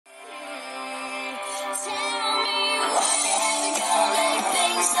Tell me why you had to go make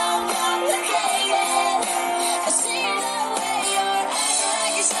things so complicated. I see the way you're acting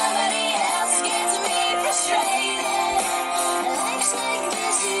like you're somebody else gets me frustrated. Life's like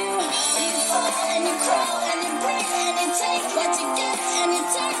this, you fall and you crawl and you break and you take what you get and you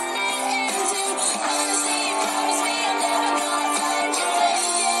turn it into honesty. You promise me I'm never gonna find you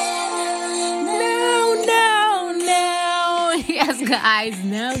faking. No. Yes, guys,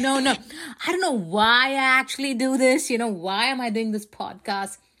 no. I don't know why I actually do this. Why am I doing this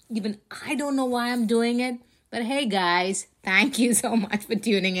podcast? Even I don't know why I'm doing it. But hey, guys, thank you so much for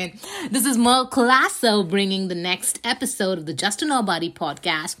tuning in. This is Merle Colasso bringing the next episode of the Just a Nobody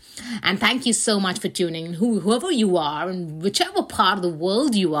podcast. And thank you so much for tuning in. Whoever you are, and whichever part of the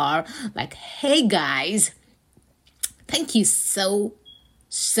world you are, like, hey, guys, thank you so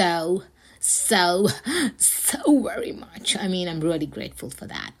very much. I mean, I'm really grateful for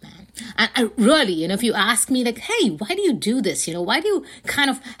that, man. And I really, if you ask me, like, hey, why do you do this? Why do you kind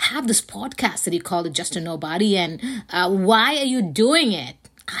of have this podcast that you call it Just a Nobody? And why are you doing it?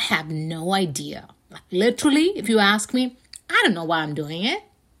 I have no idea. Like, literally, if you ask me, I don't know why I'm doing it.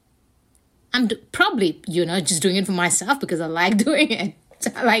 I'm probably, just doing it for myself because I like doing it.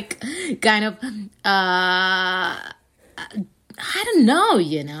 I like kind of, I don't know,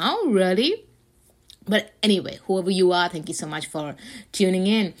 really. But anyway, whoever you are, thank you so much for tuning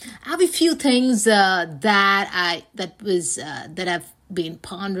in. I have a few things that I've been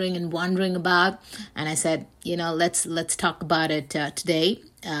pondering and wondering about, and I said, let's talk about it today.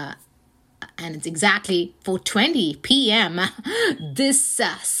 And it's exactly 4:20 p.m. this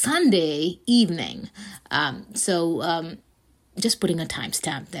Sunday evening. Just putting a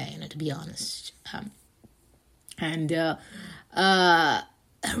timestamp there, to be honest.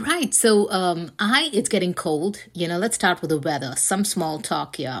 Right, so it's getting cold. Let's start with the weather. Some small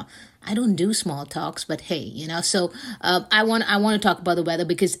talk here. I don't do small talks, but hey, so I want to talk about the weather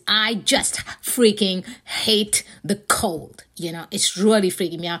because I just freaking hate the cold. It's really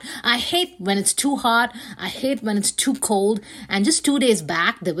freaking me out. I hate when it's too hot. I hate when it's too cold. And just 2 days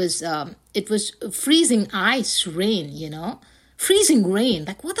back, there was it was freezing ice rain. Freezing rain.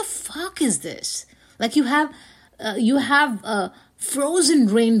 Like, what the fuck is this? Like, you have frozen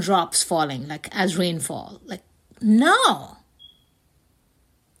raindrops falling, like, as rainfall. Like, no.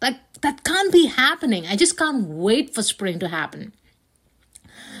 Like, that can't be happening. I just can't wait for spring to happen.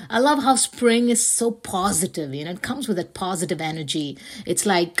 I love how spring is so positive, it comes with that positive energy. It's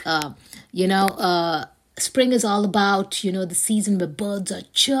like, spring is all about, the season where birds are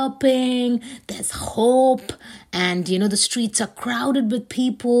chirping, there's hope, and, the streets are crowded with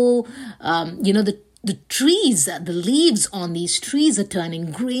people, the trees, the leaves on these trees are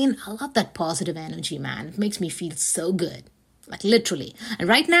turning green. I love that positive energy, man. It makes me feel so good. Like, literally. And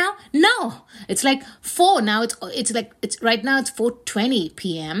right now, no. It's like 4. Now it's right now it's 4:20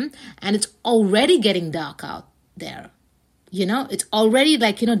 p.m. and it's already getting dark out there. It's already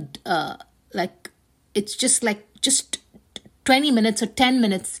like, it's just 20 minutes or 10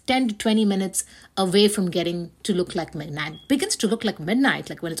 to 20 minutes away from getting to look like midnight. It begins to look like midnight,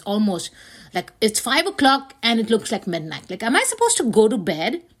 like when it's almost, like it's 5 o'clock and it looks like midnight. Like, am I supposed to go to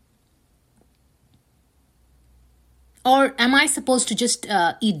bed? Or am I supposed to just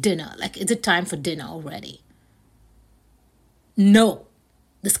eat dinner? Like, is it time for dinner already? No,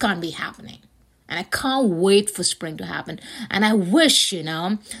 this can't be happening. And I can't wait for spring to happen. And I wish,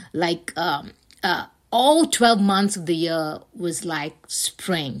 all 12 months of the year was like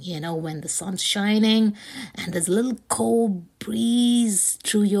spring, when the sun's shining and there's a little cold breeze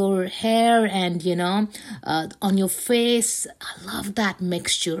through your hair and, on your face. I love that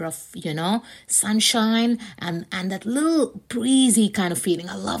mixture of, sunshine and that little breezy kind of feeling.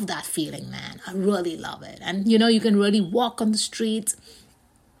 I love that feeling, man. I really love it. And, you can really walk on the streets.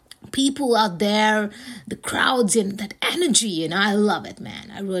 People out there, the crowds, and that energy, I love it, man.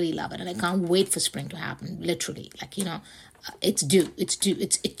 I really love it. And I can't wait for spring to happen, literally. Like, it's due.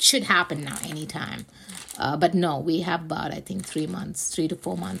 It should happen now, anytime. But no, we have about, I think, 3 to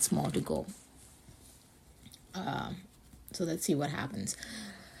 4 months more to go. So let's see what happens.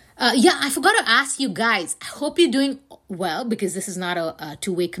 I forgot to ask you guys. I hope you're doing well, because this is not a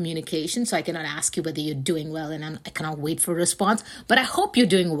two-way communication, so I cannot ask you whether you're doing well, and I cannot wait for a response. But I hope you're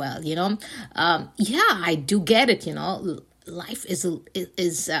doing well. I do get it. Life is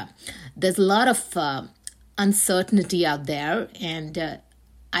there's a lot of uncertainty out there, and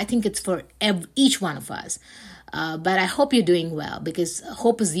I think it's for each one of us. But I hope you're doing well, because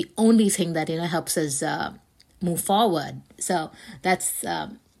hope is the only thing that helps us move forward. So that's.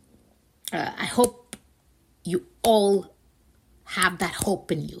 I hope you all have that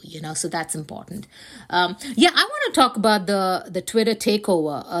hope in you, so that's important. Yeah, I want to talk about the Twitter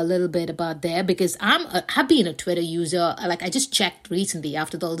takeover a little bit about there, because have been a Twitter user. Like, I just checked recently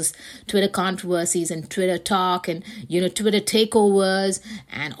after all this Twitter controversies and Twitter talk and, Twitter takeovers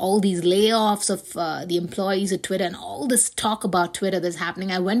and all these layoffs of the employees at Twitter and all this talk about Twitter that's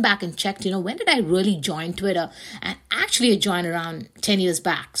happening. I went back and checked, when did I really join Twitter? And actually I joined around 10 years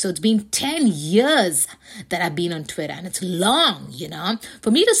back. So it's been 10 years that I've been on Twitter, and it's long. For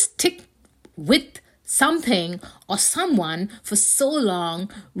me to stick with something or someone for so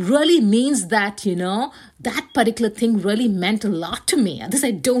long really means that, that particular thing really meant a lot to me. This, I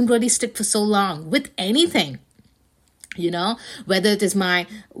don't really stick for so long with anything, whether it is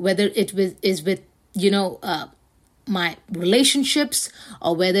with my relationships,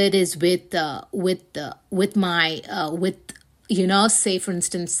 or whether it is with my say, for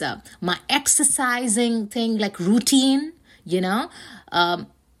instance, my exercising thing, like routine.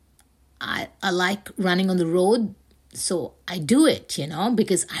 I like running on the road, so I do it,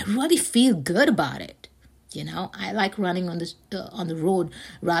 because I really feel good about it. I like running on the road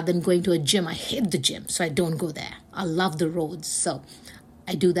rather than going to a gym. I hate the gym, so I don't go there. I love the roads, so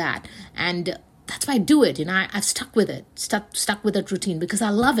I do that, and that's why I do it. I've stuck with it, stuck with that routine because I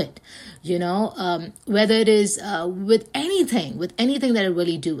love it. Whether it is with anything that I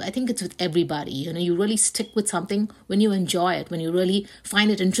really do. I think it's with everybody. You really stick with something when you enjoy it, when you really find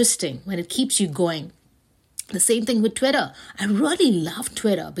it interesting, when it keeps you going. The same thing with Twitter. I really love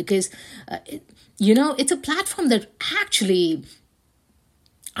Twitter because, it's a platform that actually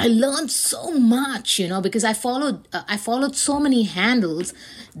I learned so much, because I followed so many handles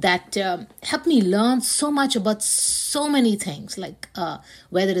that helped me learn so much about so many things, like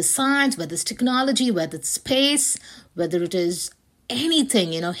whether it's science, whether it's technology, whether it's space, whether it is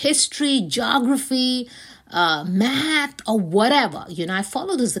anything, history, geography, math, or whatever. I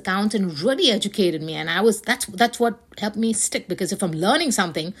followed this account and really educated me, and that's what helped me stick, because if I'm learning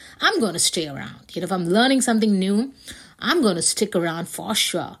something, I'm going to stay around. If I'm learning something new, I'm going to stick around for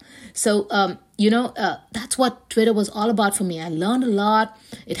sure. So, that's what Twitter was all about for me. I learned a lot.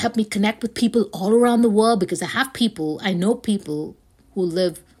 It helped me connect with people all around the world, because I know people who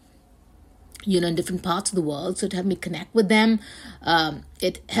live, in different parts of the world. So it helped me connect with them.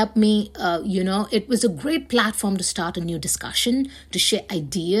 It helped me, it was a great platform to start a new discussion, to share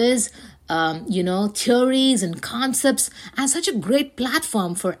ideas, theories and concepts, and such a great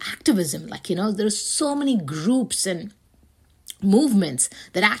platform for activism. Like, there's so many groups and movements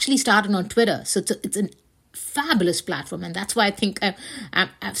that actually started on Twitter. So it's a fabulous platform, and that's why I think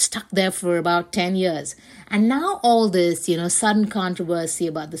I've stuck there for about 10 years. And now all this, sudden controversy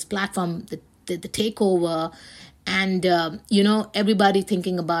about this platform, the takeover, and everybody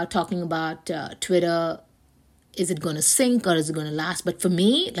talking about Twitter. Is it going to sink or is it going to last? But for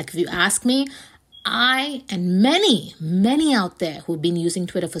me, like, if you ask me, I and many out there who've been using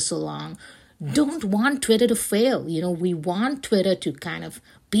Twitter for so long don't want Twitter to fail. We want Twitter to kind of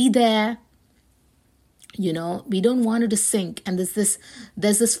be there. We don't want it to sink. And there's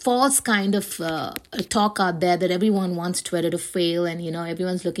this false kind of talk out there that everyone wants Twitter to fail, and,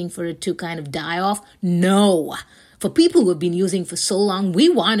 everyone's looking for it to kind of die off. No. For people who have been using for so long, we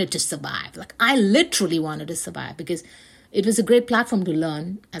wanted to survive. Like, I literally wanted to survive, because it was a great platform to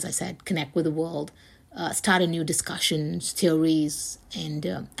learn, as I said, connect with the world, start a new discussions, theories, and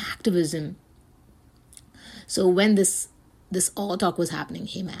activism. So when this all talk was happening,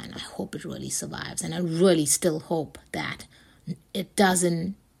 hey man, I hope it really survives. And I really still hope that it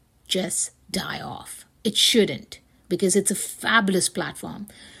doesn't just die off. It shouldn't, because it's a fabulous platform.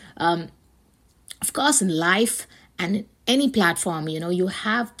 Of course, in life and in any platform, you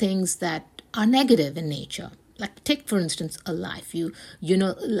have things that are negative in nature. Like, take, for instance, a life. We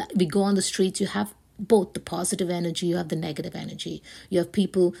go on the streets, you have both the positive energy, you have the negative energy. You have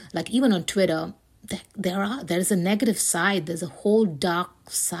people, like, even on Twitter, there's a negative side. There's a whole dark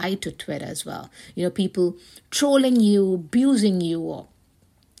side to Twitter as well. People trolling you, abusing you, or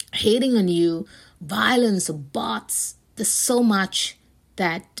hating on you, violence, or bots. There's so much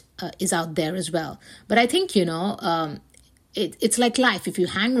that is out there as well. But I think, it's like life. If you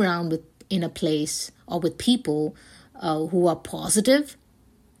hang around in a place or with people who are positive,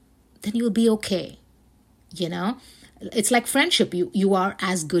 then you'll be okay. It's like friendship. You are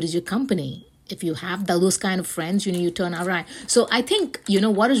as good as your company. If you have those kind of friends, you turn out right. So I think,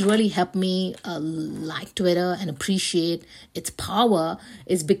 what has really helped me like Twitter and appreciate its power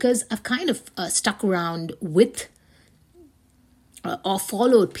is because I've kind of stuck around with or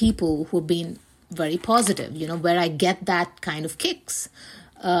followed people who've been very positive, where I get that kind of kicks.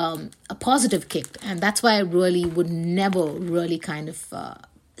 a positive kick, and that's why I really would never really kind of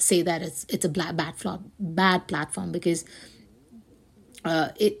say that it's a bad platform, because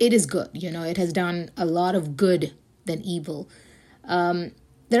it is good. It has done a lot of good than evil.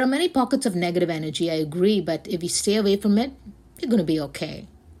 There are many pockets of negative energy, I agree, but if you stay away from it, you're going to be okay.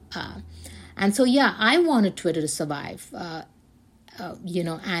 And so, yeah, I wanted Twitter to survive, and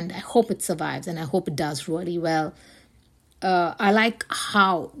I hope it survives, and I hope it does really well. I like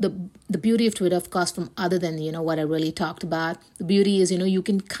how the beauty of Twitter, of course, from other than, what I really talked about, the beauty is, you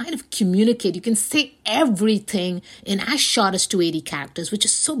can kind of communicate, you can say everything in as short as 280 characters, which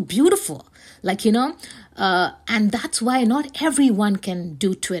is so beautiful. And that's why not everyone can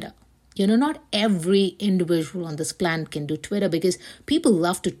do Twitter. Not every individual on this planet can do Twitter, because people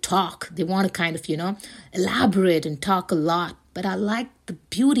love to talk. They want to kind of, elaborate and talk a lot. But I like the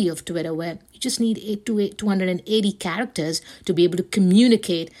beauty of Twitter, where you just need 280 characters to be able to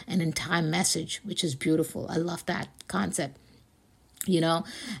communicate an entire message, which is beautiful. I love that concept,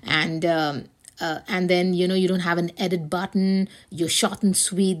 and then, you don't have an edit button. You're short and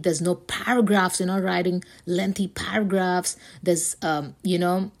sweet. There's no paragraphs. You're not writing lengthy paragraphs. There's,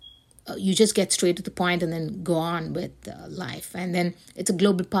 you just get straight to the point and then go on with life. And then it's a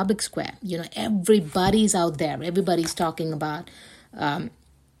global public square. Everybody's out there. Everybody's talking about,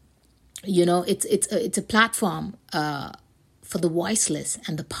 it's a platform for the voiceless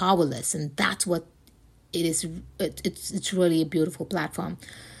and the powerless. And that's what it is. It's really a beautiful platform.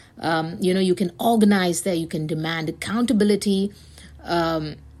 You can organize there. You can demand accountability.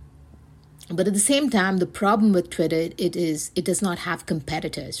 But at the same time, the problem with Twitter, it does not have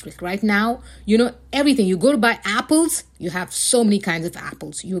competitors. Right now, everything. You go to buy apples, you have so many kinds of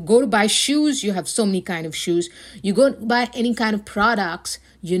apples. You go to buy shoes, you have so many kinds of shoes. You go to buy any kind of products,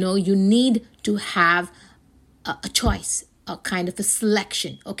 you need to have a choice, a kind of a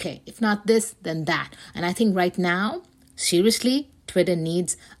selection. Okay, if not this, then that. And I think right now, seriously, Twitter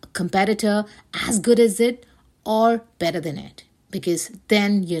needs a competitor as good as it or better than it. Because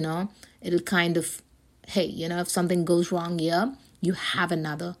then, it'll kind of, hey, if something goes wrong here, you have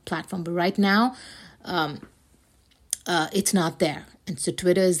another platform. But right now, it's not there. And so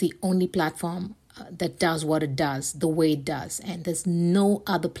Twitter is the only platform that does what it does, the way it does. And there's no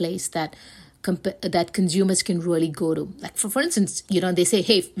other place that consumers can really go to. Like, for instance, they say,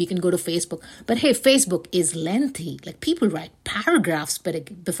 hey, we can go to Facebook. But hey, Facebook is lengthy. Like, people write paragraphs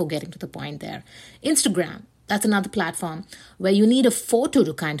before getting to the point there. Instagram. That's another platform where you need a photo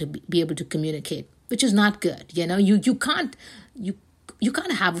to kind of be able to communicate, which is not good. You can't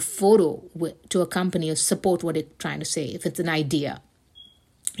have a photo to accompany or support what it's trying to say if it's an idea.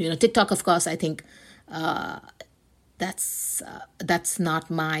 TikTok, of course, I think that's not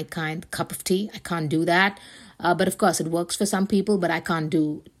my cup of tea. I can't do that. But of course, it works for some people, but I can't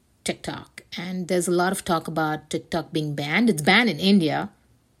do TikTok. And there's a lot of talk about TikTok being banned. It's banned in India.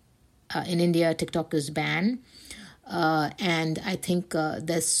 In India, TikTok is banned. And I think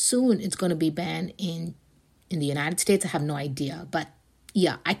there's soon it's going to be banned in the United States. I have no idea. But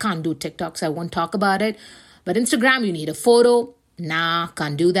yeah, I can't do TikTok, so I won't talk about it. But Instagram, you need a photo. Nah,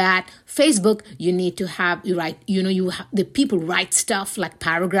 can't do that. Facebook, you need to have, the people write stuff like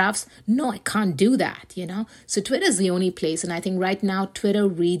paragraphs. No, I can't do that, So Twitter is the only place. And I think right now, Twitter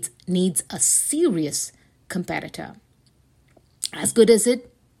needs a serious competitor. As good as it,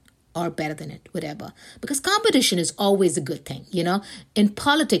 or better than it, whatever. Because competition is always a good thing, In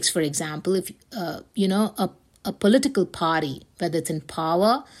politics, for example, if, a political party, whether it's in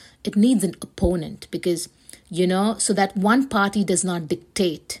power, it needs an opponent because, so that one party does not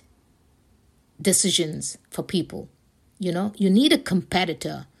dictate decisions for people. You need a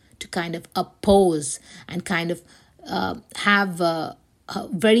competitor to kind of oppose and kind of have a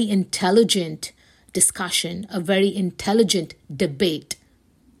very intelligent discussion, a very intelligent debate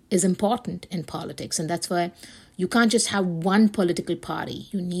is important in politics. And that's why you can't just have one political party.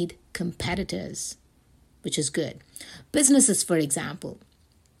 You need competitors, which is good. Businesses, for example,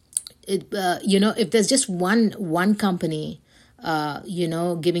 if there's just one company,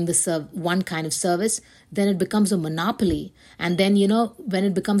 giving one kind of service, then it becomes a monopoly. And then, when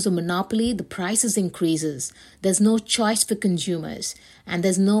it becomes a monopoly, the prices increases. There's no choice for consumers and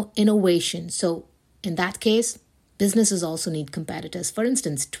there's no innovation. So in that case, businesses also need competitors. For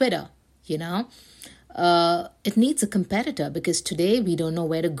instance, Twitter, it needs a competitor because today we don't know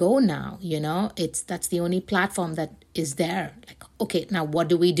where to go now. That's the only platform that is there. Like, okay, now what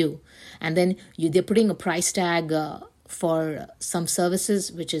do we do? And then they're putting a price tag for some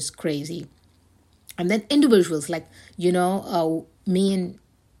services, which is crazy. And then individuals like, me and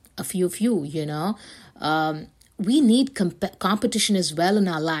a few of you, we need competition as well in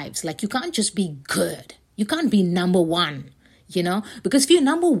our lives. Like, you can't just be good. You can't be number one, because if you're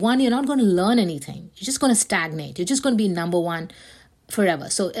number one, you're not going to learn anything. You're just going to stagnate. You're just going to be number one forever.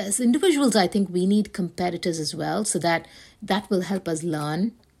 So as individuals, I think we need competitors as well, so that will help us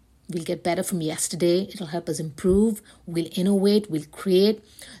learn. We'll get better from yesterday. It'll help us improve. We'll innovate. We'll create.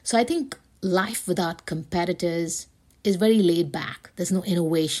 So I think life without competitors is very laid back. There's no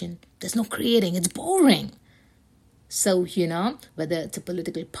innovation. There's no creating. It's boring. So, whether it's a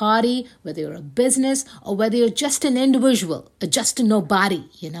political party, whether you're a business, or whether you're just an individual, or just a nobody,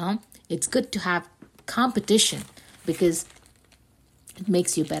 it's good to have competition, because it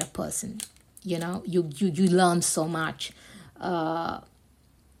makes you a better person. You learn so much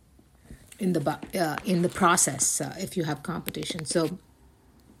in the process if you have competition. So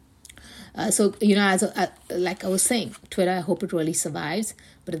like I was saying, Twitter, I hope it really survives,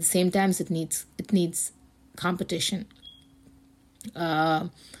 but at the same time, it needs competition, and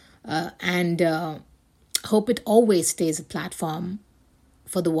hope it always stays a platform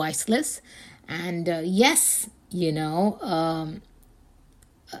for the voiceless. And yes,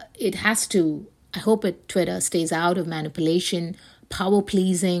 it has to. I hope Twitter stays out of manipulation, power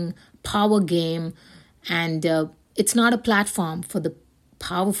pleasing, power game, and it's not a platform for the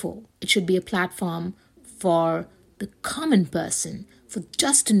powerful. It should be a platform for the common person, for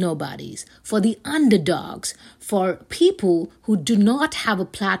just nobodies, for the underdogs, for people who do not have a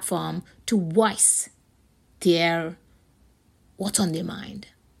platform to voice what's on their mind.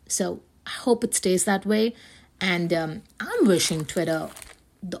 So I hope it stays that way, and I'm wishing Twitter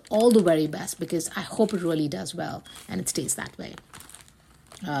all the very best, because I hope it really does well and it stays that way.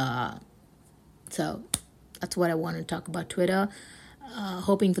 So that's what I want to talk about Twitter.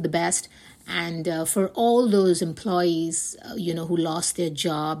 Hoping for the best. And for all those employees, who lost their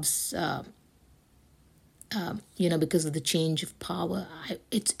jobs, because of the change of power,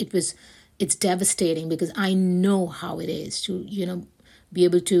 it's devastating, because I know how it is to, be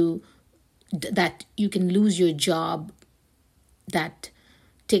able to, that you can lose your job that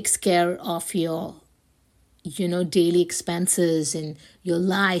takes care of your, daily expenses and your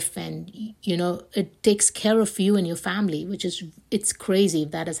life, and, it takes care of you and your family, it's crazy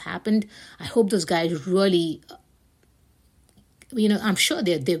if that has happened. I hope those guys really, I'm sure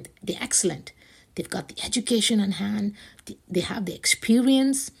they're excellent. They've got the education on hand. They have the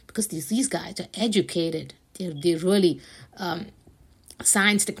experience, because these guys are educated. They're really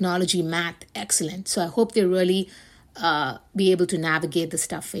science, technology, math, excellent. So I hope they really be able to navigate the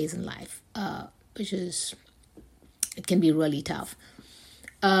tough phase in life, it can be really tough.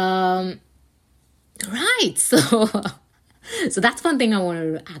 Right. So that's one thing I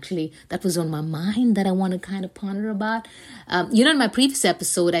wanted to that was on my mind that I want to kind of ponder about. In my previous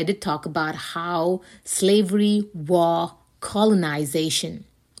episode, I did talk about how slavery, war, colonization,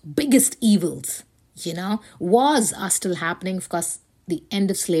 biggest evils, wars are still happening. Of course, the end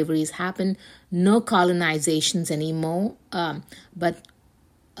of slavery has happened. No colonizations anymore. But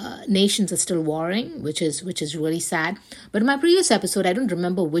nations are still warring, which is really sad. But in my previous episode, I don't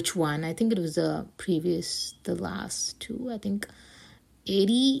remember which one. I think it was the last two. I think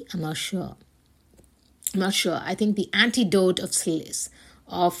 80. I'm not sure. I think the antidote of slavery,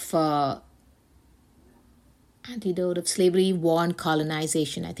 war, and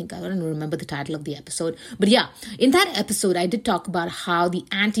colonization. I don't remember the title of the episode. But yeah, in that episode, I did talk about how the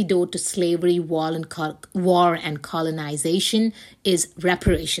antidote to slavery, war, and colonization is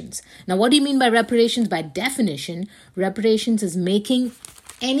reparations. Now, what do you mean by reparations? By definition, reparations is making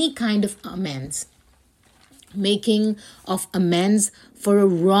any kind of amends. Making of amends for a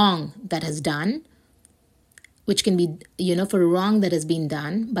wrong that has done, which can be, for a wrong that has been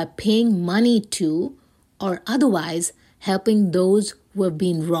done by paying money to, or otherwise helping those who have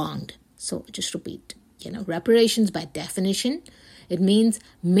been wronged. So just repeat, reparations by definition, it means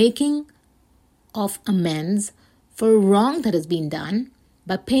making of amends for a wrong that has been done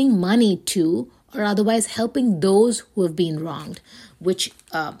by paying money to, or otherwise helping those who have been wronged, which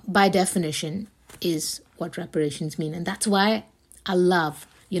by definition is what reparations mean. And that's why I love,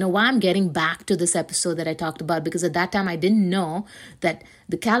 why I'm getting back to this episode that I talked about, because at that time I didn't know that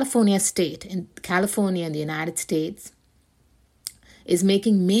the California in the United States is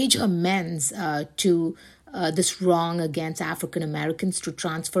making major amends to this wrong against African Americans to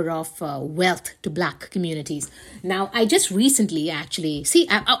transfer of wealth to Black communities. Now, I just recently why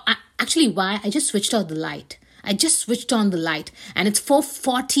I just switched on the light. And it's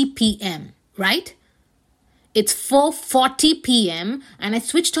 4:40 p.m., right? It's 4:40 p.m. and I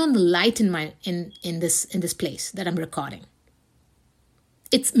switched on the light in this place that I'm recording.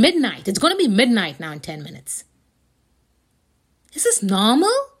 It's midnight. It's going to be midnight now in 10 minutes. Is this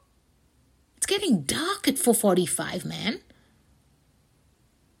normal? It's getting dark at 4:45, man.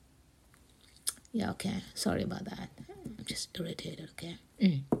 Yeah, okay. Sorry about that. I'm just irritated, okay?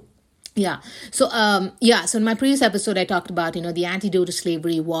 Yeah. So in my previous episode, I talked about, the antidote to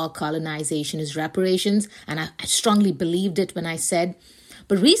slavery, war, colonization is reparations. And I strongly believed it when I said,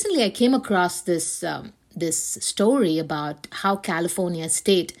 but recently I came across this story about how California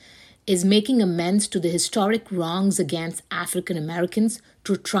state is making amends to the historic wrongs against African Americans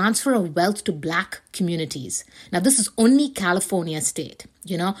through transfer of wealth to Black communities. Now, this is only California state,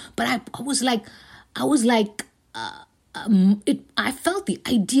 but I was like, I felt the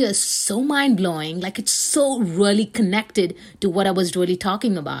idea so mind-blowing, like it's so really connected to what I was really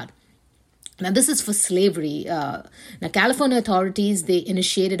talking about. Now, this is for slavery. Now, California authorities, they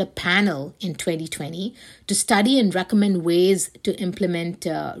initiated a panel in 2020 to study and recommend ways to implement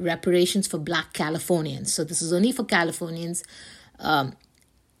reparations for Black Californians. So this is only for Californians,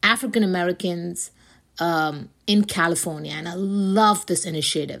 African Americans in California. And I love this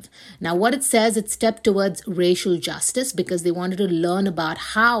initiative. Now, what it says, it stepped towards racial justice because they wanted to learn about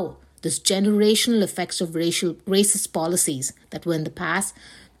how this generational effects of racist policies that were in the past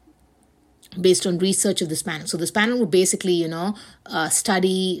based on research of this panel. So this panel will basically,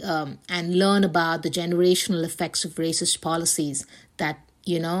 study and learn about the generational effects of racist policies that,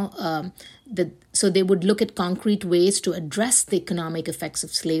 so they would look at concrete ways to address the economic effects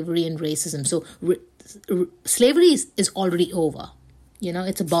of slavery and racism. So slavery is already over.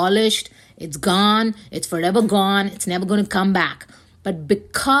 It's abolished, it's gone, it's forever gone, it's never going to come back. But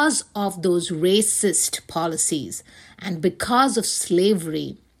because of those racist policies and because of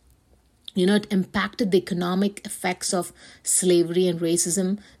slavery, it impacted the economic effects of slavery and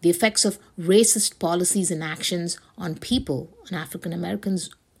racism, the effects of racist policies and actions on people, and African Americans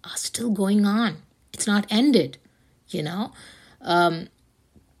are still going on. It's not ended,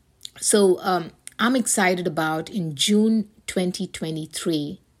 I'm excited about in June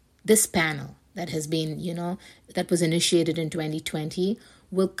 2023, this panel that has been, that was initiated in 2020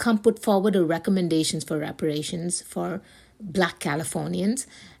 will put forward a recommendations for reparations for Black Californians.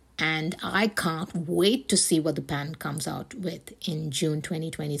 And I can't wait to see what the panel comes out with in June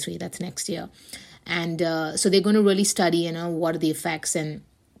 2023. That's next year. And so they're going to really study, what are the effects. And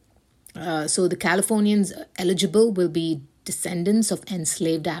so the Californians eligible will be descendants of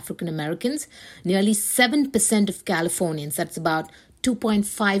enslaved African Americans. Nearly 7% of Californians, that's about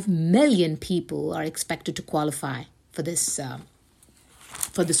 2.5 million people, are expected to qualify for this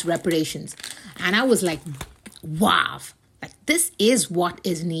reparations. And I was like, wow. Like, this is what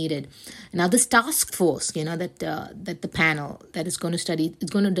is needed. Now, this task force, that the panel that is going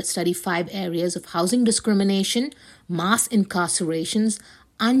to study 5 areas of housing discrimination, mass incarcerations,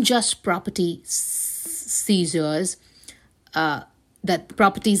 unjust property seizures, that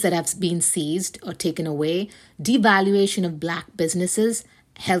properties that have been seized or taken away, devaluation of Black businesses,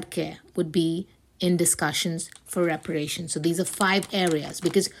 healthcare would be in discussions for reparations. So these are 5 areas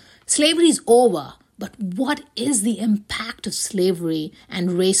because slavery is over. But what is the impact of slavery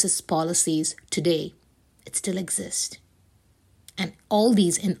and racist policies today? It still exists. And in all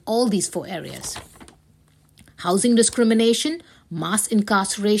these 4 areas. Housing discrimination, mass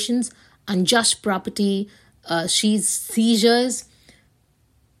incarcerations, unjust property seizures,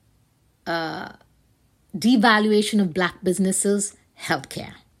 devaluation of Black businesses,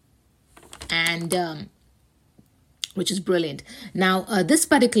 healthcare. And which is brilliant. Now, this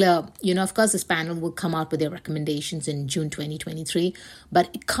particular, of course, this panel will come out with their recommendations in June 2023.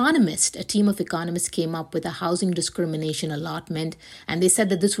 But a team of economists came up with a housing discrimination allotment, and they said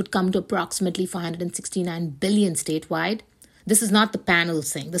that this would come to approximately $569 billion statewide. This is not the panel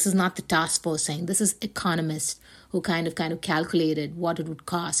saying. This is not the task force saying. This is economists who kind of calculated what it would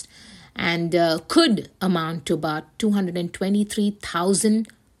cost, and could amount to about $223,000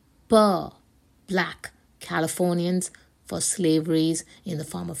 per Black Californians for slaveries in the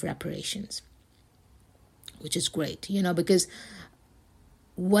form of reparations, which is great, because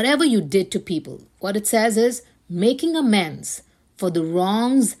whatever you did to people, what it says is making amends for the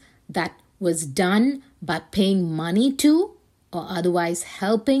wrongs that was done by paying money to or otherwise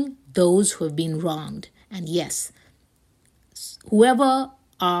helping those who have been wronged. And yes, whoever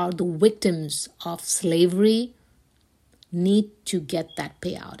are the victims of slavery need to get that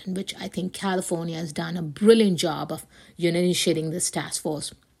payout, in which I think California has done a brilliant job of initiating this task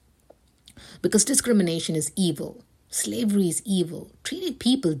force. Because discrimination is evil. Slavery is evil. Treating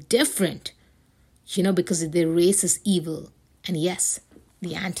people different, because their race is evil. And yes,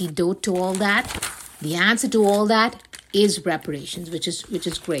 the antidote to all that, the answer to all that is reparations, which is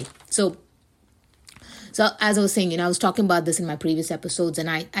great. So So as I was saying, I was talking about this in my previous episodes, and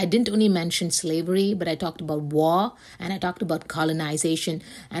I didn't only mention slavery, but I talked about war and I talked about colonization.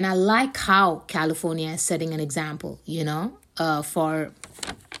 And I like how California is setting an example, for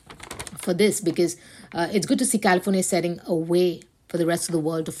this, because it's good to see California setting a way for the rest of the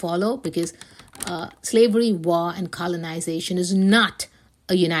world to follow, because slavery, war, and colonization is not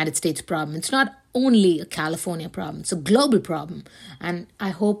a United States problem. It's not only a California problem. It's a global problem. And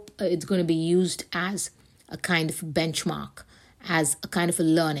I hope it's going to be used as a kind of benchmark, as a kind of a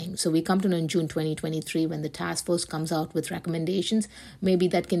learning. So we come to know in June 2023, when the task force comes out with recommendations, maybe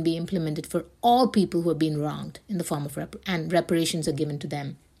that can be implemented for all people who have been wronged in the form of and reparations are given to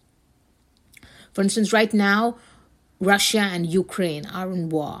them. For instance, right now, Russia and Ukraine are in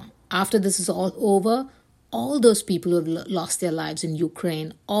war. After this is all over, all those people who have lost their lives in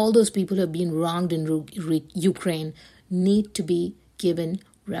Ukraine, all those people who have been wronged in Ukraine need to be given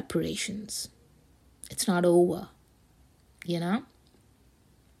reparations. It's not over,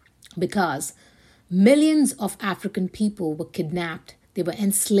 because millions of African people were kidnapped, they were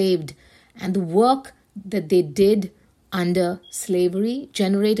enslaved, and the work that they did under slavery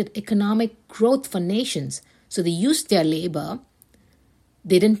generated economic growth for nations. So they used their labor,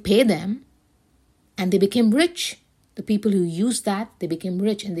 they didn't pay them, and they became rich. The people who used that, they became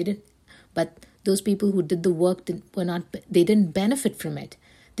rich, and they didn't. But those people who did the work they didn't benefit from it.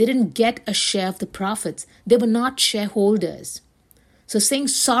 They didn't get a share of the profits. They were not shareholders. So saying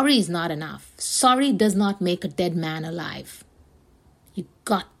sorry is not enough. Sorry does not make a dead man alive. You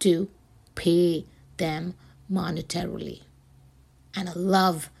got to pay them monetarily. And I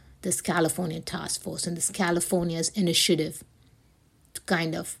love this California task force and this California's initiative to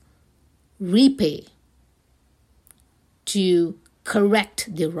kind of repay, to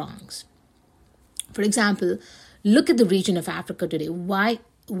correct their wrongs. For example, look at the region of Africa today. Why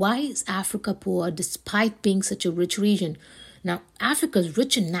is Africa poor despite being such a rich region? Now, Africa is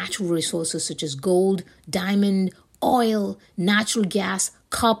rich in natural resources such as gold, diamond, oil, natural gas,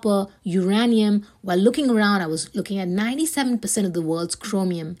 copper, uranium. While looking around, I was looking at 97% of the world's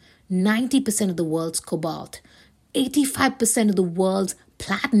chromium, 90% of the world's cobalt, 85% of the world's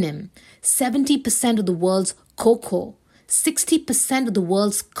platinum, 70% of the world's cocoa, 60% of the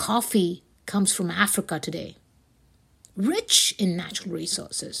world's coffee comes from Africa today. Rich in natural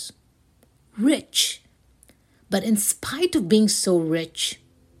resources. Rich. But in spite of being so rich,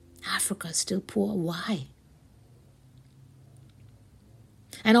 Africa is still poor. Why?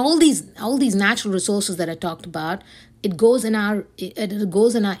 And all these natural resources that I talked about, it goes in our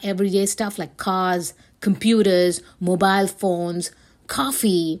everyday stuff like cars, computers, mobile phones,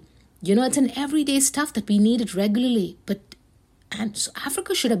 coffee. It's an everyday stuff that we need it regularly. And so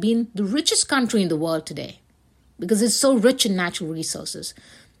Africa should have been the richest country in the world today, because it's so rich in natural resources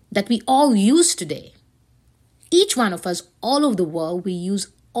that we all use today. Each one of us, all over the world, we use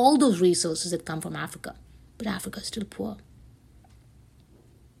all those resources that come from Africa. But Africa is still poor.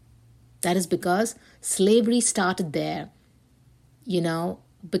 That is because slavery started there,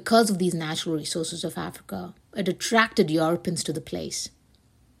 because of these natural resources of Africa. It attracted Europeans to the place.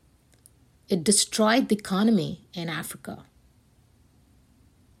 It destroyed the economy in Africa,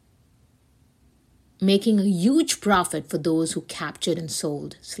 making a huge profit for those who captured and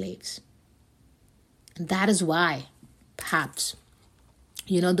sold slaves. And that is why, perhaps,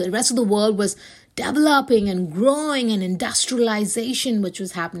 the rest of the world was developing and growing and industrialization, which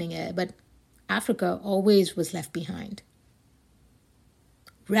was happening there. But Africa always was left behind.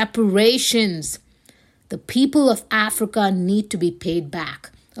 Reparations. The people of Africa need to be paid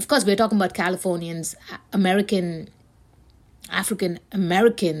back. Of course, we're talking about Californians, African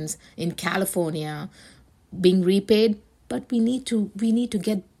Americans in California being repaid, but we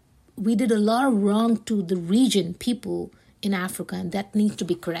did a lot of wrong to the region, people in Africa, and that needs to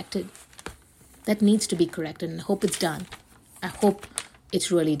be corrected. And I hope it's done. I hope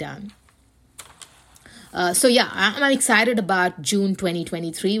it's really done. I'm excited about June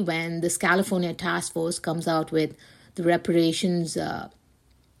 2023 when this California task force comes out with the reparations, with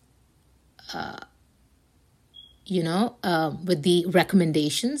the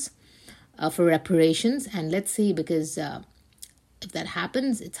recommendations for reparations. And let's see, because if that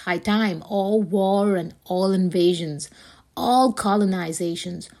happens, it's high time. All war and all invasions, all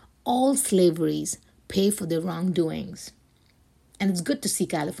colonizations, all slaveries pay for their wrongdoings. And it's good to see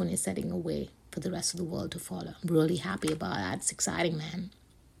California setting a way for the rest of the world to follow. I'm really happy about that. It's exciting, man.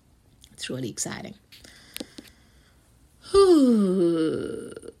 It's really exciting.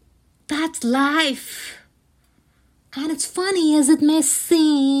 That's life. And it's funny as it may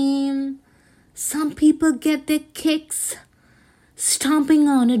seem, some people get their kicks stomping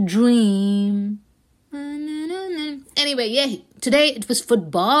on a dream. Anyway, yeah, today it was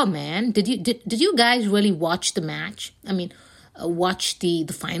football, man. Did you guys really watch the match? I mean, watch the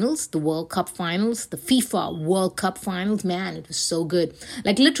finals, the World Cup finals, the FIFA World Cup finals. Man, it was so good.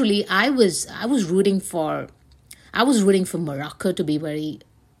 Like literally, I was rooting for Morocco, to be very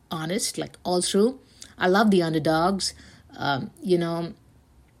honest. Like all through, I love the underdogs. You know,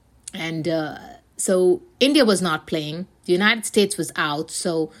 and so India was not playing. The United States was out.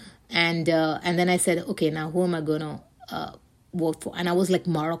 So and then I said, okay, now who am I gonna vote for? And I was like,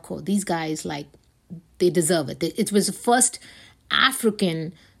 Morocco. These guys, like, they deserve it. It was the first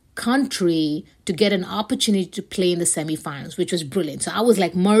African country to get an opportunity to play in the semifinals, which was brilliant. So I was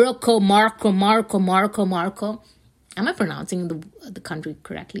like, Morocco, Morocco, Morocco, Morocco, Morocco. Am I pronouncing the country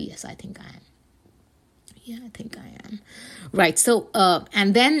correctly? Yes, I think I am. Yeah, I think I am. Right. So,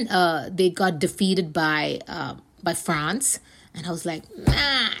 and then they got defeated by France, and I was like,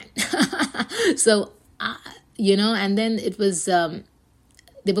 man. So, and then it was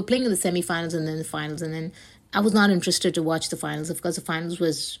they were playing in the semifinals and then the finals, and then I was not interested to watch the finals. Of course, the finals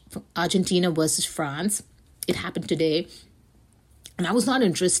was Argentina versus France. It happened today, and I was not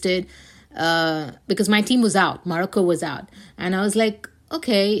interested because my team was out. Morocco was out, and I was like,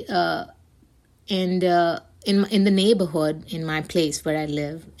 okay. And in the neighborhood, in my place where I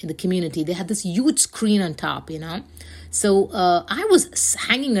live, in the community, they had this huge screen on top, So I was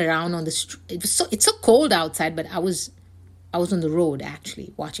hanging around on the street. It's so cold outside, but I was on the road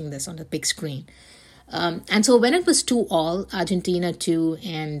actually watching this on the big screen. And so when it was 2-2, Argentina 2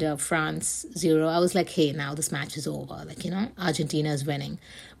 and France 0, I was like, hey, now this match is over. Like, Argentina is winning.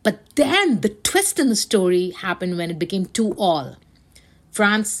 But then the twist in the story happened when it became 2-2.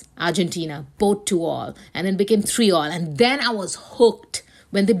 France, Argentina, both 2-2, and then became 3-3, and then I was hooked.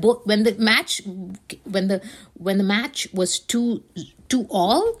 When the match was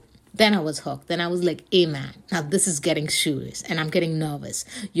 2-2, then I was hooked. Then I was like, hey man, now this is getting serious, and I'm getting nervous.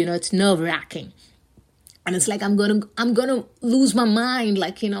 It's nerve-wracking. And it's like I'm gonna lose my mind,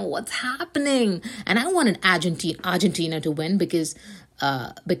 like, what's happening? And I wanted Argentina to win because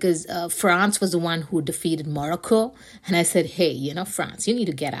France was the one who defeated Morocco, and I said, hey, France, you need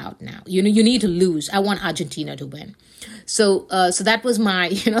to get out now. You need to lose. I want Argentina to win. So that was my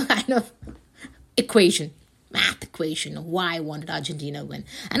kind of math equation of why I wanted Argentina to win,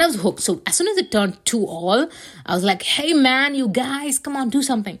 and I was hooked. So as soon as it turned 2-2, I was like, hey man, you guys, come on, do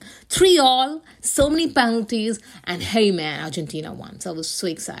something. 3-3, so many penalties, and hey man, Argentina won. So I was so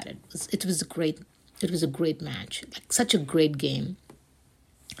excited. It was a great match, like such a great game.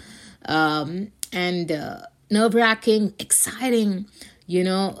 And nerve-wracking, exciting,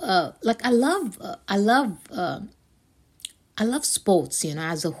 like I love sports,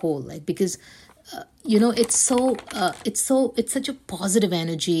 as a whole, like, because it's such a positive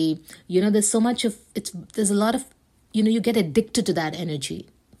energy. There's so much of there's a lot of, you get addicted to that energy.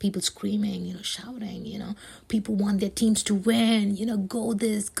 People screaming, shouting, people want their teams to win, go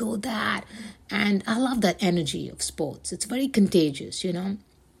this, go that. And I love that energy of sports. It's very contagious, And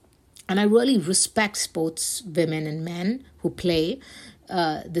I really respect sports women and men who play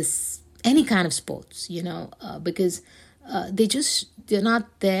any kind of sports, because they're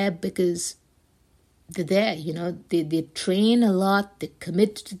not there because they're there, they train a lot,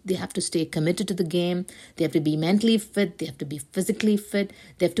 they have to stay committed to the game, they have to be mentally fit, they have to be physically fit,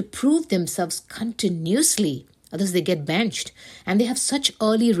 they have to prove themselves continuously, others they get benched, and they have such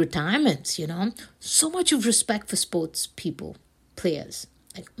early retirements, so much of respect for sports people, players.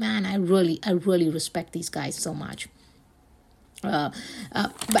 Like, man, I really respect these guys so much.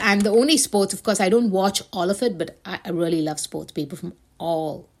 And the only sports, of course, I don't watch all of it, but I really love sports people from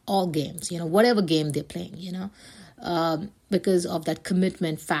all games, whatever game they're playing, because of that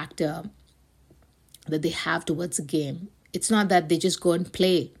commitment factor that they have towards the game. It's not that they just go and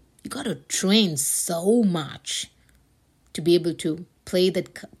play. You got to train so much to be able to play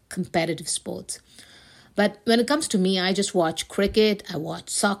that competitive sports. But when it comes to me, I just watch cricket, I watch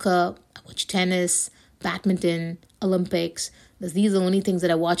soccer, I watch tennis, badminton, Olympics. These are the only things that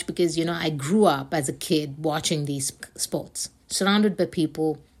I watch because, I grew up as a kid watching these sports, surrounded by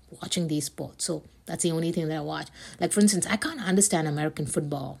people watching these sports. So that's the only thing that I watch. Like, for instance, I can't understand American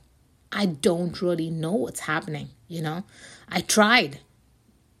football. I don't really know what's happening, I tried.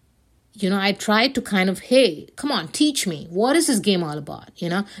 I tried to kind of, hey, come on, teach me. What is this game all about?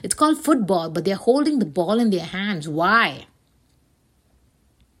 It's called football, but they're holding the ball in their hands. Why?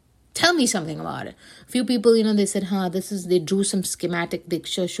 Tell me something about it. A few people, they said, they drew some schematic, they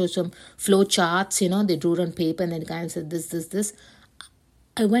show some flow charts, they drew it on paper, and then the guy said this.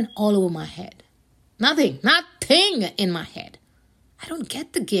 I went all over my head. Nothing in my head. I don't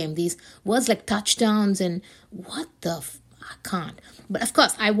get the game. These words like touchdowns and what the I can't. But of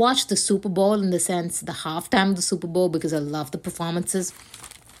course, I watched the Super Bowl in the sense the halftime of the Super Bowl because I love the performances.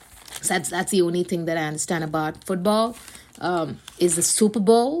 So that's the only thing that I understand about football is the Super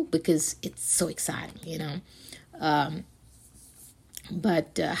Bowl because it's so exciting, you know.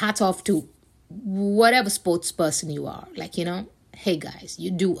 But hats off to whatever sports person you are. Like, you know, hey guys,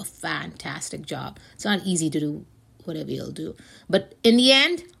 you do a fantastic job. It's not easy to do whatever you'll do. But in the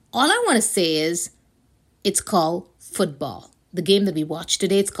end, all I want to say is it's called football. The game that we watched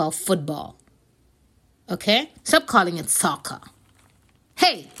today, it's called football. Okay? Stop calling it soccer.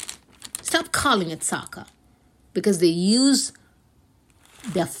 Hey, stop calling it soccer. Because they use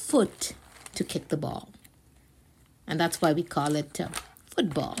their foot to kick the ball. And that's why we call it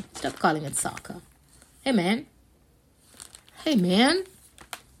football. Stop calling it soccer. Hey, man. Hey, man.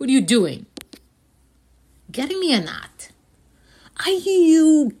 What are you doing? Getting me or not? Are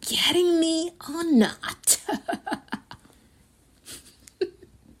you getting me or not?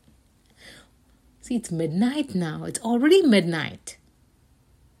 See, it's midnight now. It's already midnight.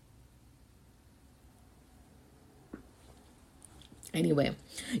 Anyway,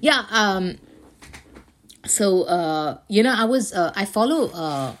 yeah. So I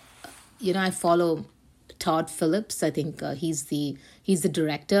follow Todd Phillips. I think he's the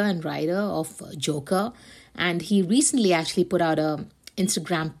director and writer of Joker, and he recently actually put out a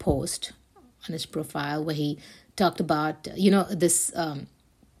Instagram post on his profile where he talked about this.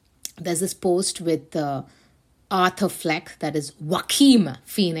 There's this post with Arthur Fleck, that is Joaquin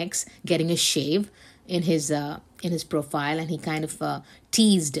Phoenix, getting a shave in his profile, and he kind of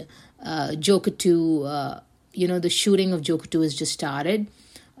teased Joker 2. The shooting of Joker 2 has just started.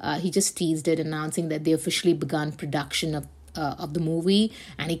 He just teased it, announcing that they officially begun production of the movie,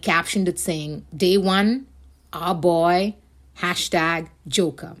 and he captioned it saying, "Day one, our boy,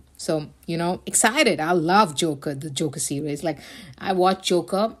 #Joker." So, excited. I love Joker, the Joker series. Like, I watched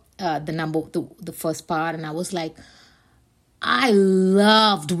Joker, the first part, and I was like, I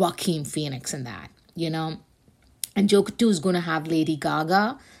loved Joaquin Phoenix in that, And Joker 2 is going to have Lady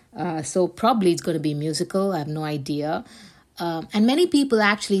Gaga. So probably it's going to be musical. I have no idea. And many people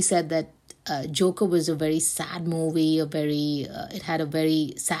actually said that Joker was a very sad movie, it had a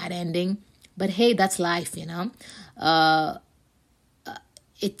very sad ending. But hey, that's life,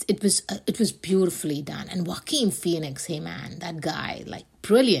 It was beautifully done. And Joaquin Phoenix, hey man, that guy, like,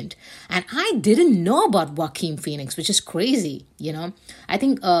 brilliant. And I didn't know about Joaquin Phoenix, which is crazy, I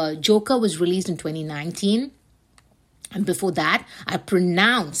think Joker was released in 2019. And before that, I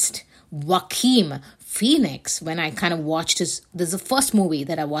pronounced Joaquin Phoenix when I kind of watched this is the first movie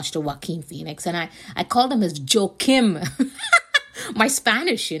that I watched of Joaquin Phoenix. And I called him as Joaquin. My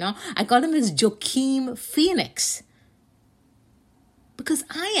Spanish, I called him as Joaquin Phoenix. Because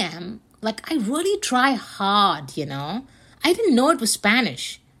I really try hard, I didn't know it was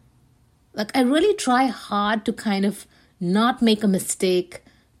Spanish. Like, I really try hard to kind of not make a mistake,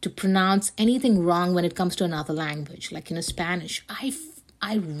 to pronounce anything wrong when it comes to another language. Like, Spanish, I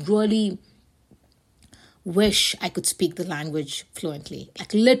really wish I could speak the language fluently.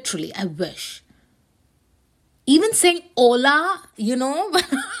 Like, literally, I wish. Even saying hola,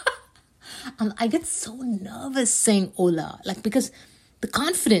 I get so nervous saying hola. Like, because the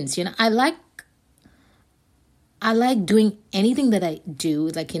confidence, I like doing anything that I do.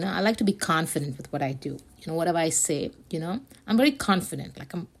 Like, I like to be confident with what I do. Whatever I say, I'm very confident.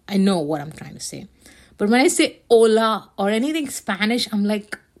 Like, I know what I'm trying to say. But when I say hola or anything Spanish, I'm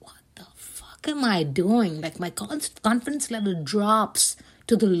like, what the fuck am I doing? Like, my confidence level drops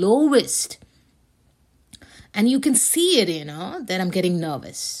to the lowest. And you can see it, that I'm getting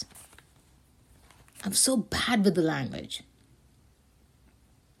nervous. I'm so bad with the language.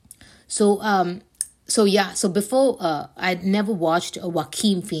 So before, I'd never watched a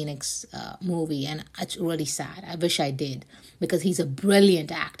Joaquin Phoenix movie, and it's really sad. I wish I did, because he's a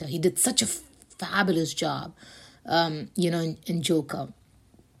brilliant actor. He did such a fabulous job, in Joker.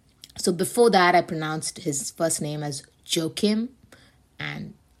 So before that, I pronounced his first name as Joaquin,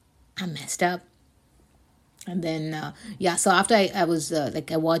 and I messed up. And then, so after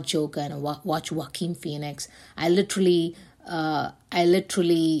I watched Joker and I watched Joaquin Phoenix, I literally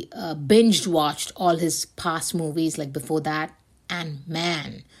binged watched all his past movies, like, before that. And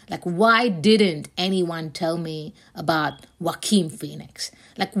man, like, why didn't anyone tell me about Joaquin Phoenix?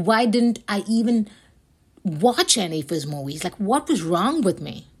 Like, why didn't I even watch any of his movies? Like, what was wrong with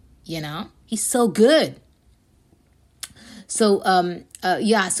me? He's so good. So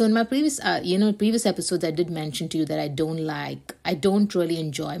in my previous episodes, I did mention to you that I don't really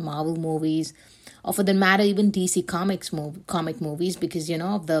enjoy Marvel movies, or for that matter, even DC comic movies, because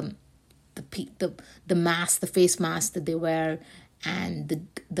of the mask, the face mask that they wear, and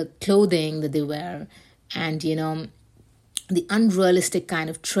the clothing that they wear, and the unrealistic kind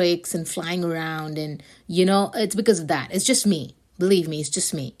of tricks and flying around, and it's because of that. It's just me. Believe me, it's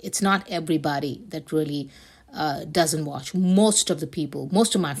just me. It's not everybody that really doesn't watch. Most of the people,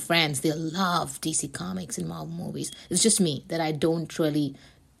 most of my friends, they love DC Comics and Marvel movies. It's just me that I don't really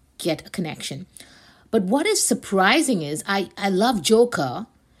get a connection. But what is surprising is I love Joker,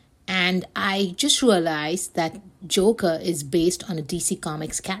 and I just realized that Joker is based on a DC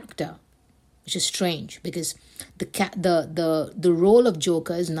Comics character, which is strange because the role of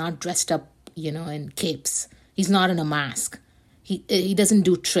Joker is not dressed up, in capes. He's not in a mask. He doesn't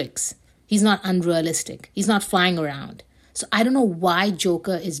do tricks. He's not unrealistic. He's not flying around. So I don't know why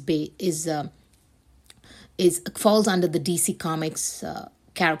Joker falls under the DC Comics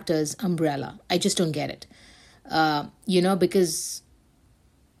characters umbrella. I just don't get it. Because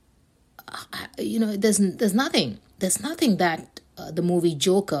there's nothing that the movie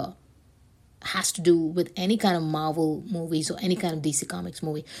Joker has to do with any kind of Marvel movies or any kind of DC Comics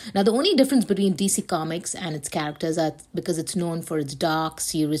movie. Now, the only difference between DC Comics and its characters are because it's known for its dark,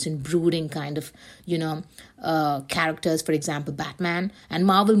 serious, and brooding kind of, characters. For example, Batman. And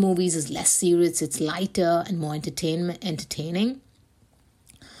Marvel movies is less serious. It's lighter and more entertaining.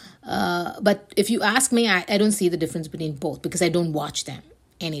 But if you ask me, I don't see the difference between both because I don't watch them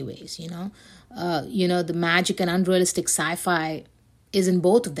anyways, the magic and unrealistic sci-fi is in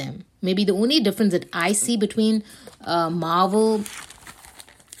both of them. Maybe the only difference that I see between Marvel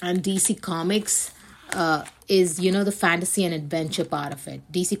and DC Comics is, the fantasy and adventure part of it.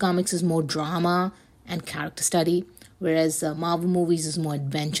 DC Comics is more drama and character study, whereas Marvel movies is more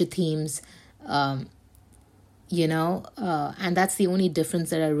adventure themes, and that's the only difference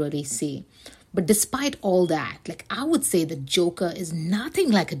that I really see. But despite all that, I would say that Joker is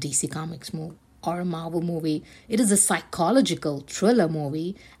nothing like a DC Comics movie or a Marvel movie. It is a psychological thriller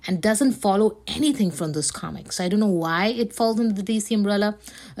movie and doesn't follow anything from those comics. I don't know why it falls under the DC umbrella,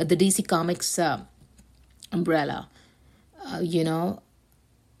 the DC Comics umbrella,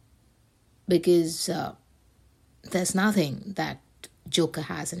 because there's nothing that Joker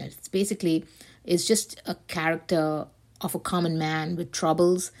has in it. It's just a character of a common man with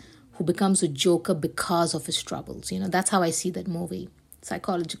troubles who becomes a joker because of his troubles. That's how I see that movie.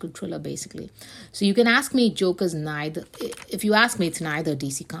 Psychological thriller, basically. So you can ask me, Joker's neither. If you ask me, it's neither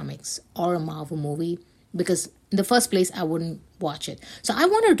DC Comics or a Marvel movie, because in the first place, I wouldn't watch it. So I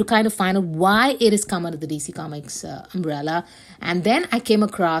wanted to kind of find out why it has come under the DC Comics umbrella. And then I came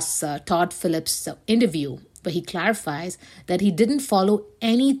across Todd Phillips' interview, where he clarifies that he didn't follow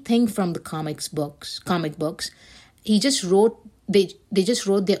anything from the comic books. He just wrote, they just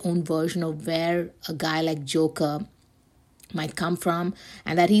wrote their own version of where a guy like Joker might come from,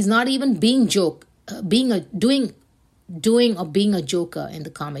 and that he's not even doing or being a joker in the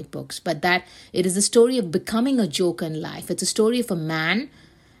comic books, but that it is a story of becoming a joker in life. It's a story of a man,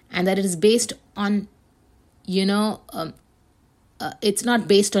 and that it is based on, it's not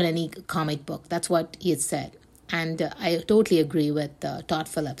based on any comic book. That's what he had said, and I totally agree with Todd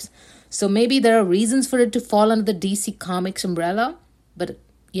Phillips. So maybe there are reasons for it to fall under the DC Comics umbrella, but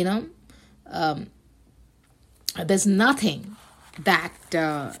there's nothing that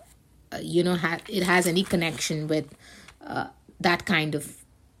it has any connection with that kind of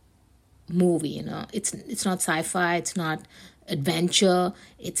movie. It's not sci-fi, it's not adventure,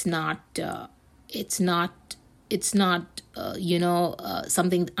 it's not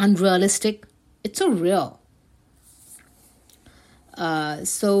something unrealistic. It's so real.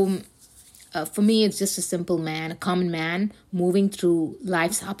 For me, it's just a simple man, a common man moving through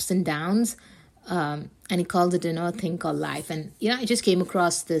life's ups and downs. And he calls it a thing called life. And I just came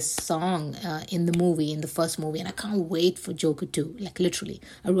across this song in the first movie, and I can't wait for Joker 2. Literally,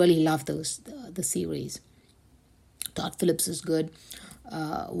 I really love the series. Todd Phillips is good.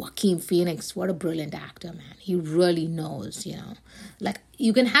 Joaquin Phoenix, what a brilliant actor, man. He really knows,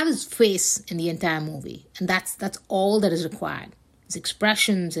 you can have his face in the entire movie, and that's all that is required. His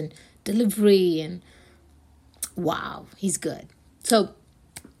expressions and delivery, and wow, he's good. So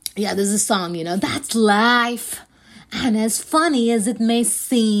yeah, there's a song, that's life. And as funny as it may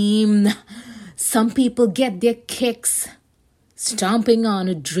seem, some people get their kicks stomping on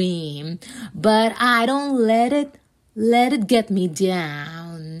a dream, but I don't let it get me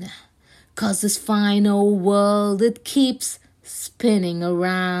down. 'Cause this fine old world, it keeps spinning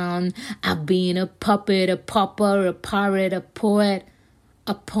around. I've been a puppet, a pauper, a pirate, a poet,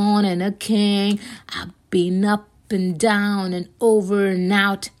 a pawn and a king. I've been up and down and over and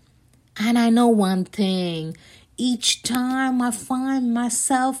out. And I know one thing. Each time I find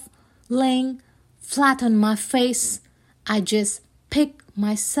myself laying flat on my face, I just pick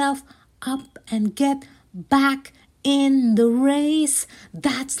myself up and get back in the race.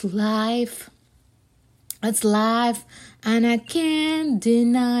 That's life. That's life, and I can't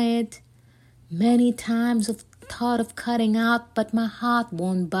deny it. Many times I've thought of cutting out, but my heart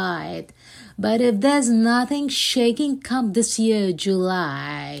won't bite. But if there's nothing shaking come this year,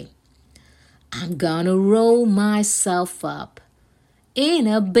 July, I'm gonna roll myself up in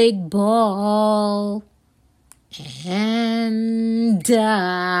a big ball and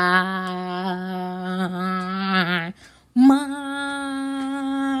die.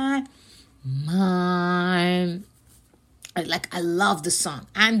 I love the song,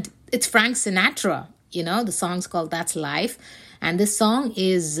 and it's Frank Sinatra. The song's called "That's Life," and this song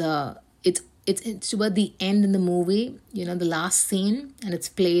is it's toward the end in the movie. The last scene, and it's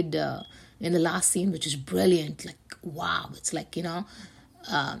played in the last scene, which is brilliant. Like, wow, it's like it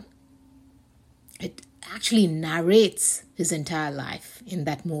actually narrates his entire life in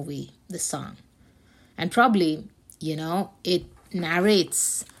that movie, the song, and probably it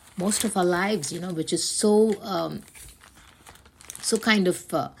narrates most of our lives, which is so kind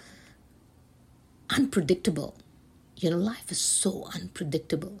of unpredictable. Life is so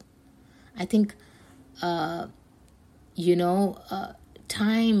unpredictable. I think,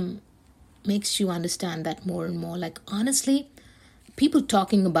 time makes you understand that more and more. Like, honestly, people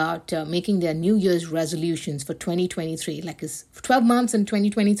talking about making their New Year's resolutions for 2023, like it's 12 months in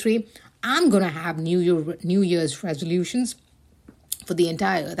 2023, I'm going to have New Year's resolutions for the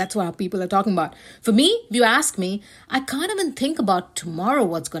entire year. That's what people are talking about. For me, if you ask me, I can't even think about tomorrow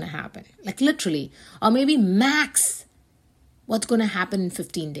what's going to happen. Like, literally. Or maybe max what's going to happen in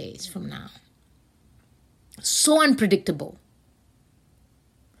 15 days from now. So unpredictable.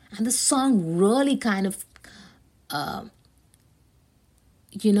 And the song really kind of,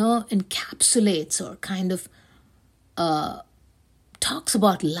 encapsulates or kind of talks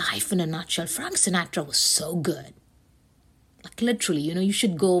about life in a nutshell. Frank Sinatra was so good. Like, literally, you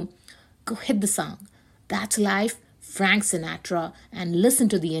should go hit the song. That's Life, Frank Sinatra, and listen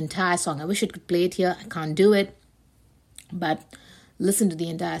to the entire song. I wish I could play it here. I can't do it. But listen to the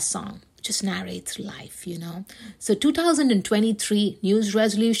entire song. It just narrates life, So 2023 New Year's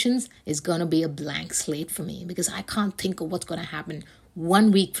resolutions is going to be a blank slate for me because I can't think of what's going to happen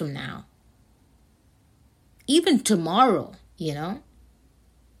 1 week from now. Even tomorrow,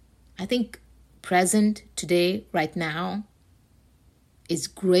 I think present, today, right now, is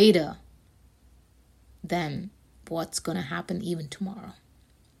greater than what's going to happen even tomorrow.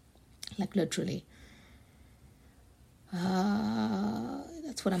 Like, literally.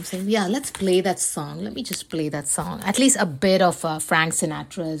 That's what I'm saying. Yeah, let's play that song. Let me just play that song. At least a bit of Frank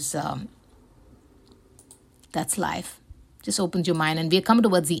Sinatra's That's Life. Just opens your mind. And we're coming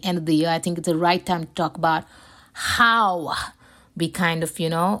towards the end of the year. I think it's the right time to talk about how we kind of,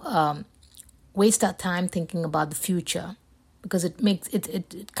 waste our time thinking about the future. Because it makes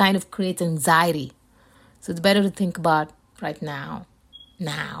it kind of creates anxiety. So it's better to think about right now,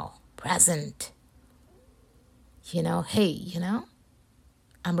 present. Hey,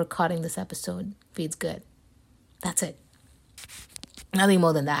 I'm recording this episode. Feels good. That's it. Nothing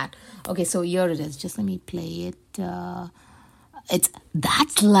more than that. Okay, so here it is. Just let me play it. It's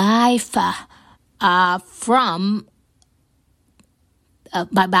That's Life from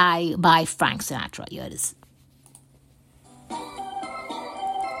by Frank Sinatra. Here it is.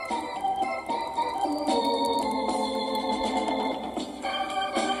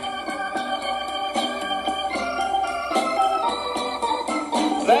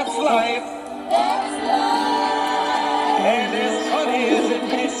 That's life. That's life. And as funny as it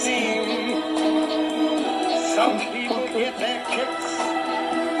may seem, some people get their kicks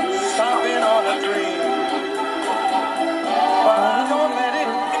stomping on a dream. But I don't let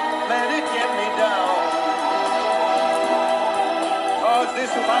it get me down. 'Cause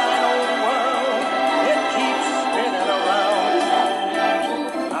this fine old world, it keeps spinning around.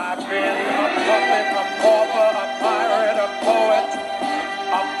 I've been a puppet, a pauper, a pirate, a poet,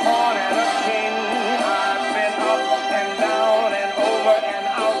 a pawn and a king. I've been up and down and over and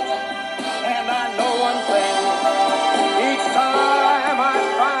out. And I know one thing. Each time I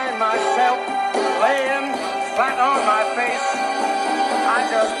find myself laying flat on my face, I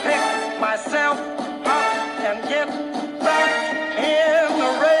just pick myself up and get back in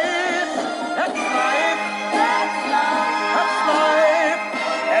the race. That's life. That's life. That's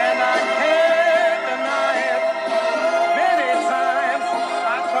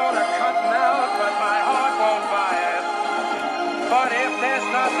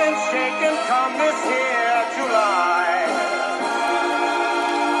and shaken come this here July.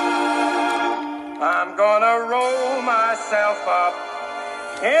 I'm gonna roll myself up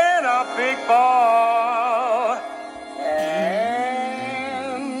in a big ball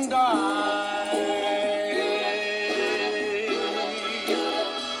and die.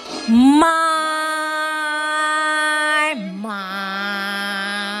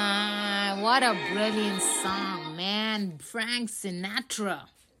 What a brilliant song, man. Frank Sinatra.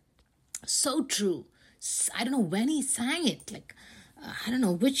 So true. I don't know when he sang it. I don't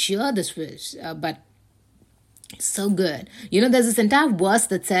know which year this was, but so good. There's this entire verse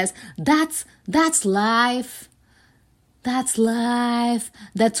that says, that's life. That's life.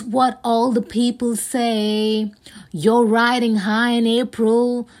 That's what all the people say. You're riding high in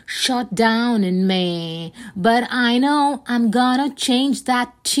April, shot down in May. But I know I'm gonna change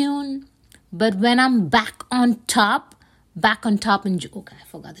that tune. But when I'm back on top in June. Okay, I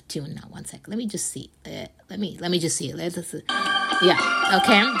forgot the tune now. 1 sec. Let me just see. Let me just see it. Yeah.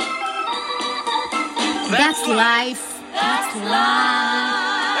 Okay. That's life. That's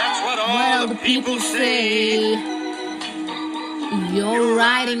life. That's what all the people say. You're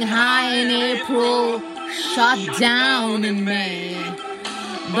riding high in April, shot down in May.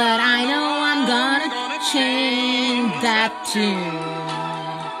 But I know I'm gonna change that tune.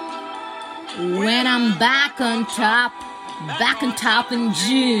 When I'm back on top in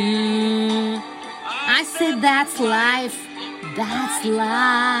June. I said that's life. That's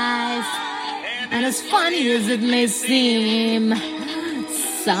life. And as funny as it may seem,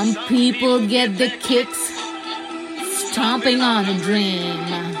 some people get the kicks stomping on a dream.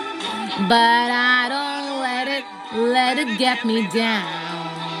 But I don't let it get me down.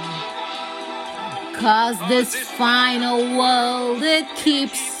 'Cause this final world, it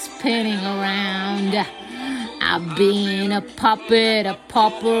keeps spinning around. I've been a puppet, a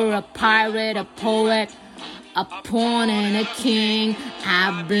pauper, a pirate, a poet, a pawn and a king.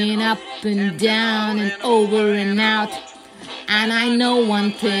 I've been up and down and over and out. And I know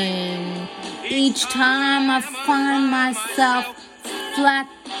one thing. Each time I find myself flat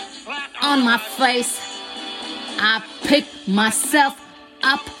on my face, I pick myself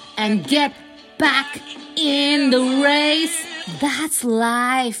up and get back in the race. That's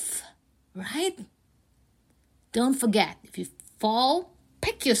life, right? Don't forget, if you fall,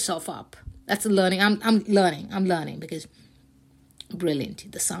 pick yourself up. That's learning. I'm learning because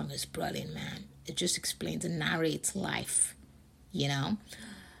brilliant. The song is brilliant, man. It just explains and narrates life,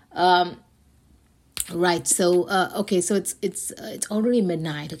 Right. So, okay. So it's already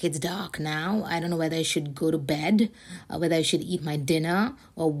midnight. Okay. It's dark now. I don't know whether I should go to bed, whether I should eat my dinner,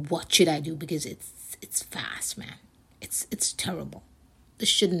 or what should I do, because it's fast, man. It's terrible. This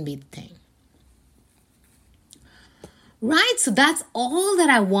shouldn't be the thing. Right, so that's all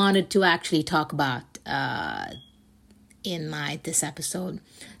that I wanted to actually talk about in this episode.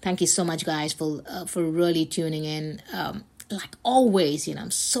 Thank you so much, guys, for really tuning in. Like always,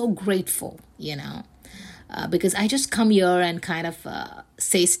 I'm so grateful, because I just come here and kind of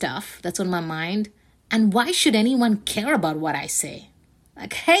say stuff that's on my mind. And why should anyone care about what I say?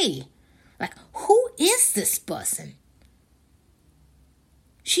 Like, hey, who is this person?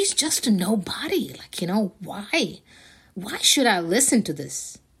 She's just a nobody. Why? Why should I listen to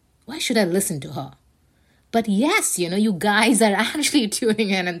this? Why should I listen to her? But yes, you guys are actually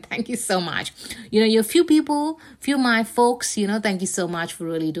tuning in, and thank you so much. You're a few people, few of my folks, thank you so much for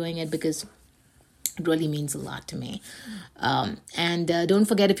really doing it, because it really means a lot to me. And don't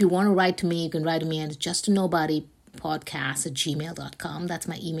forget, if you want to write to me, you can write to me at justanobodypodcast@gmail.com. That's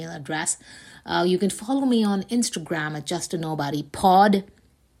my email address. You can follow me on Instagram at justanobodypod.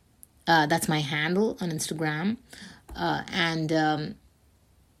 That's my handle on Instagram.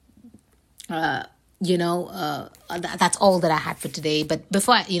 That's all that I had for today. But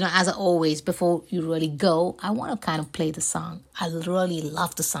before, as always, before you really go, I want to kind of play the song. I really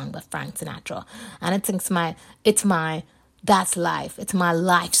love the song by Frank Sinatra. And I think it's my That's Life. It's my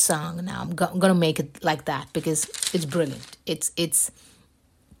life song now. I'm going to make it like that because it's brilliant. It's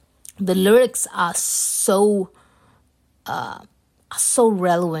the lyrics are so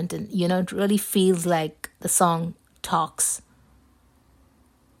relevant, and it really feels like the song talks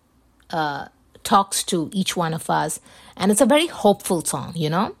to each one of us, and it's a very hopeful song.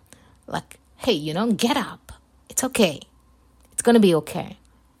 Like, hey, get up, it's okay, it's gonna be okay.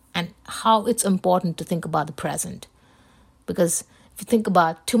 And how it's important to think about the present, because if you think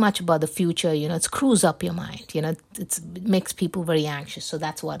about too much about the future, it screws up your mind. It makes people very anxious. So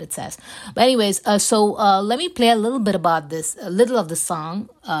that's what it says. But anyways, let me play a little of the song,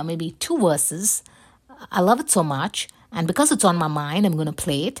 maybe 2 verses. I love it so much, And because it's on my mind, I'm going to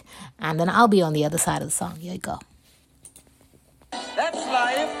play it. And then I'll be on the other side of the song. Here you go. That's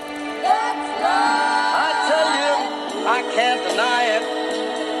life. I tell you, I can't deny it.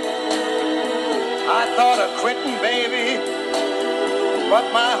 I thought of quitting, baby,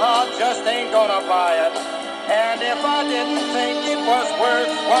 but my heart just ain't gonna buy it. And if I didn't think it was worth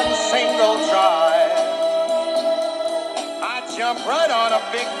one single try, I'd jump right on a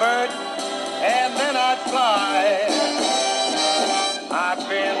big bird and then I'd fly. I've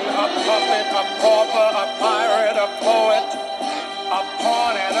been a puppet, a pauper, a pirate, a poet, a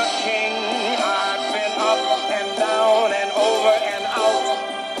pawn and a king. I've been up and down and over and out.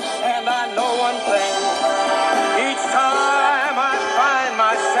 And I know one thing. Each time I find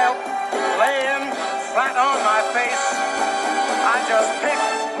myself laying flat on my face, I just pick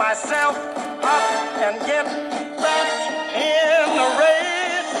myself up and get back in the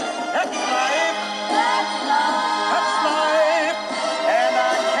race. That's life. That's life. And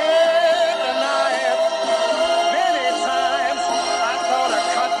I can't deny it. Many times I thought of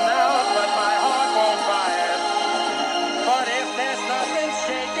cutting out, but my heart won't buy it. But if there's nothing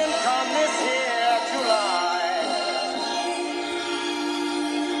shaking come this here July,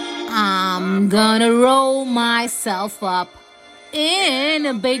 I'm gonna roll myself up in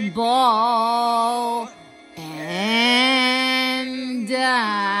a big ball and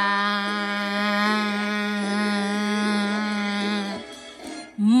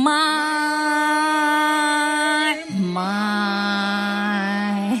my.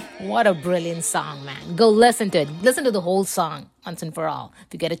 What a brilliant song, man. Go listen to it. Listen to the whole song once and for all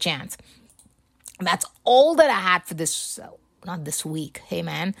if you get a chance. That's all that I had for this, not this week. Hey,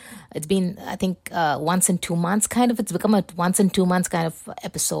 man, it's been, I think, once in 2 months kind of. It's become a once in 2 months kind of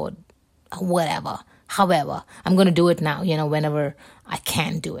episode. Whatever. However, I'm going to do it now, whenever I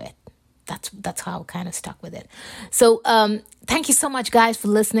can do it. That's how I kind of stuck with it. So thank you so much, guys, for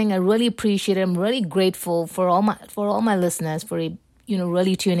listening. I really appreciate it. I'm really grateful for all my listeners for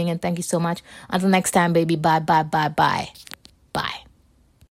really tuning in. Thank you so much. Until next time, baby. Bye. Bye.